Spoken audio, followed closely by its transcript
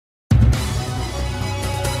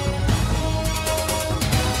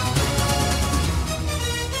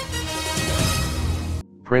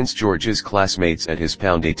Prince George's classmates at his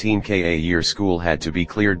 £18,000 school had to be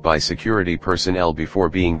cleared by security personnel before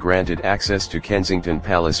being granted access to Kensington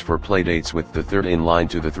Palace for playdates with the third in line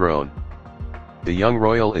to the throne. The young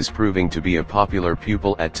royal is proving to be a popular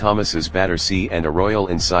pupil at Thomas's Battersea, and a royal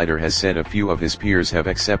insider has said a few of his peers have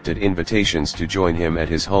accepted invitations to join him at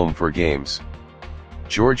his home for games.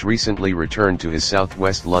 George recently returned to his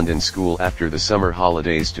southwest London school after the summer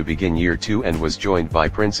holidays to begin year 2 and was joined by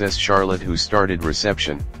Princess Charlotte, who started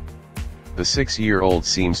reception. The 6-year-old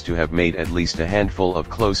seems to have made at least a handful of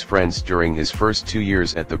close friends during his first 2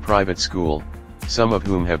 years at the private school, some of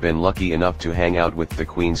whom have been lucky enough to hang out with the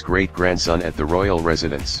Queen's great-grandson at the royal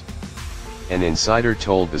residence. An insider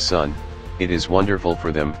told The Sun, "It is wonderful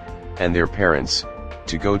for them, and their parents,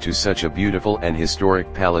 to go to such a beautiful and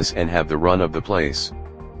historic palace and have the run of the place.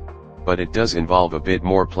 But it does involve a bit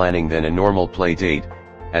more planning than a normal play date,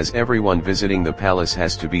 as everyone visiting the palace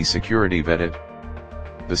has to be security vetted."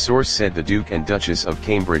 The source said the Duke and Duchess of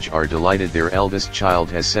Cambridge are delighted their eldest child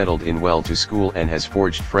has settled in well to school and has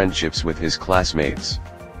forged friendships with his classmates.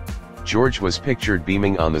 George was pictured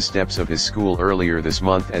beaming on the steps of his school earlier this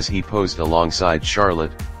month as he posed alongside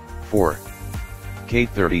Charlotte, 4. Kate,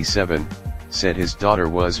 37, said his daughter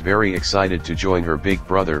was very excited to join her big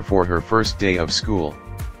brother for her first day of school.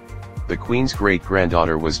 The Queen's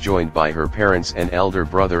great-granddaughter was joined by her parents and elder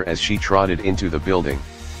brother as she trotted into the building.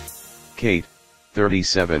 Kate,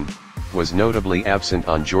 37, was notably absent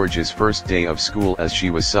on George's first day of school as she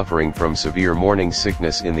was suffering from severe morning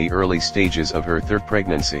sickness in the early stages of her third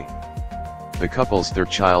pregnancy. The couple's third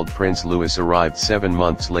child, Prince Louis, arrived 7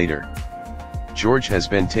 months later. George has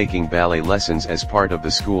been taking ballet lessons as part of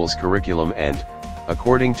the school's curriculum and,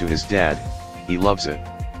 according to his dad, he loves it.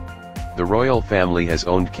 The royal family has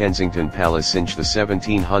owned Kensington Palace since the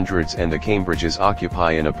 1700s, and the Cambridges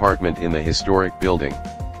occupy an apartment in the historic building.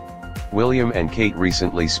 William and Kate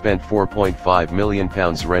recently spent £4.5 million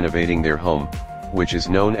renovating their home, which is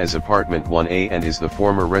known as Apartment 1A and is the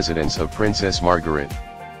former residence of Princess Margaret.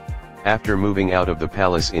 After moving out of the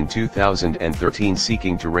palace in 2013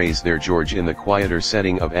 seeking to raise their George in the quieter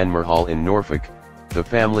setting of Enmore Hall in Norfolk, the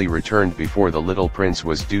family returned before the little prince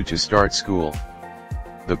was due to start school.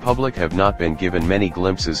 The public have not been given many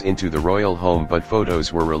glimpses into the royal home, but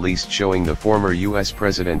photos were released showing the former US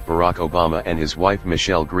President Barack Obama and his wife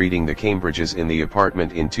Michelle greeting the Cambridges in the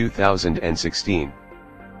apartment in 2016.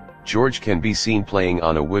 George can be seen playing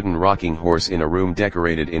on a wooden rocking horse in a room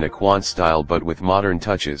decorated in a quaint style but with modern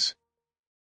touches.